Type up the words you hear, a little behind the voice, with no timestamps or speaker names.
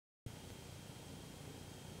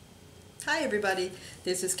Hi everybody,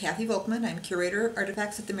 this is Kathy Volkman. I'm Curator of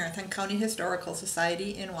Artifacts at the Marathon County Historical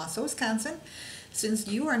Society in Wausau, Wisconsin. Since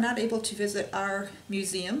you are not able to visit our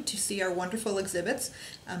museum to see our wonderful exhibits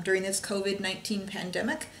during this COVID-19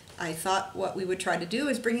 pandemic, I thought what we would try to do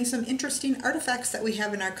is bring you some interesting artifacts that we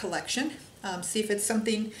have in our collection. See if it's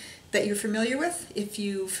something that you're familiar with, if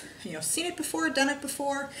you've seen it before, done it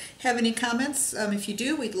before, have any comments. If you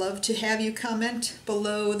do, we'd love to have you comment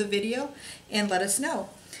below the video and let us know.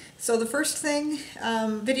 So the first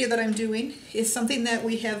video that I'm doing is something that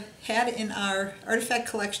we have had in our artifact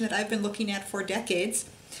collection that I've been looking at for decades.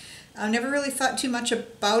 I never really thought too much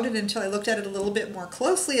about it until I looked at it a little bit more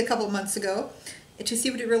closely a couple months ago to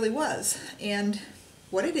see what it really was. And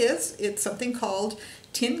what it is, it's something called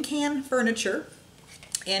tin can furniture,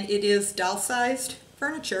 and it is doll-sized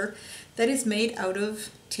furniture that is made out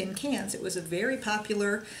of tin cans. It was a very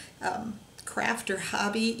popular craft or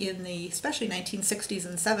hobby in the especially 1960s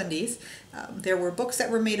and 70s. There were books that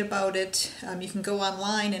were made about it. You can go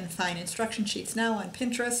online and find instruction sheets now on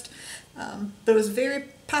Pinterest. But it was very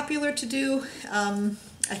popular to do.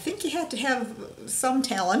 I think you had to have some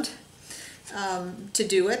talent to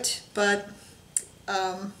do it, but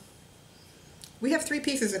we have 3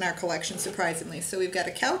 pieces in our collection, surprisingly. So we've got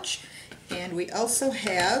a couch, and we also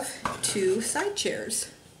have 2 side chairs.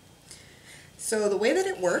 So the way that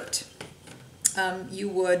it worked, you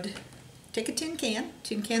would take a tin can.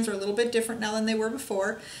 Tin cans are a little bit different now than they were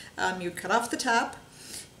before. You would cut off the top,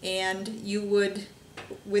 and you would,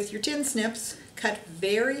 with your tin snips, cut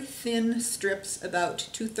very thin strips about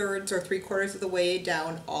 2/3 or 3/4 of the way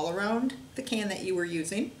down all around the can that you were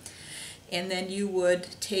using. And then you would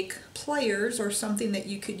take pliers or something that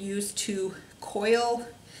you could use to coil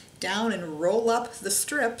down and roll up the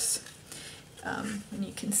strips. And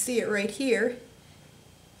you can see it right here,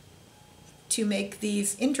 to make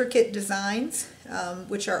these intricate designs,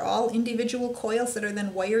 which are all individual coils that are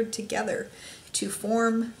then wired together to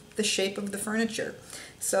form the shape of the furniture.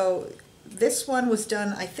 So this one was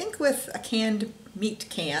done, I think, with a canned meat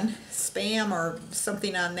can, Spam or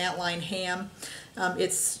something on that line, ham.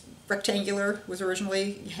 It's rectangular, was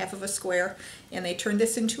originally half of a square, and they turned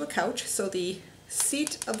this into a couch. So the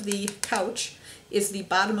seat of the couch is the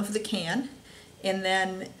bottom of the can, and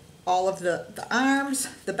then all of the arms,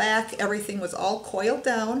 the back, everything was all coiled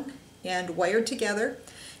down and wired together.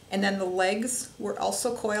 And then the legs were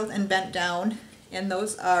also coiled and bent down, and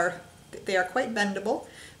they are quite bendable.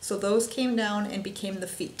 So those came down and became the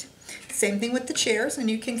feet. Same thing with the chairs,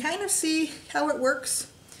 and you can kind of see how it works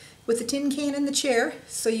with the tin can in the chair.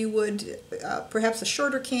 So you would, perhaps a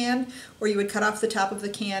shorter can, or you would cut off the top of the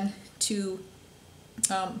can to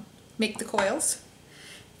make the coils.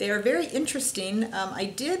 They are very interesting. I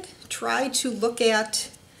did try to look at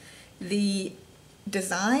the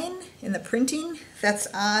design and the printing that's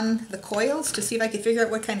on the coils to see if I could figure out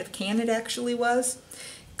what kind of can it actually was.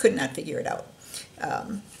 Could not figure it out.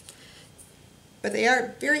 But they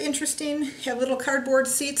are very interesting. Have little cardboard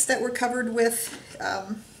seats that were covered with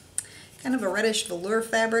kind of a reddish velour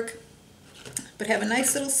fabric, but have a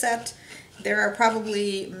nice little set. There are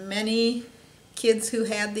probably many kids who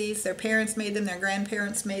had these. Their parents made them, their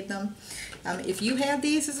grandparents made them. If you had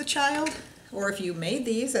these as a child, or if you made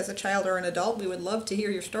these as a child or an adult, we would love to hear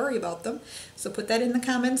your story about them. So put that in the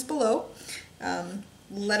comments below.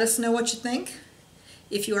 Let us know what you think.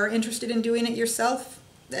 If you are interested in doing it yourself,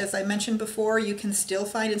 as I mentioned before, you can still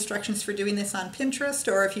find instructions for doing this on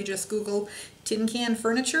Pinterest, or if you just Google tin can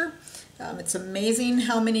furniture. It's amazing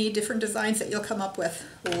how many different designs that you'll come up with.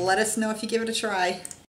 Let us know if you give it a try.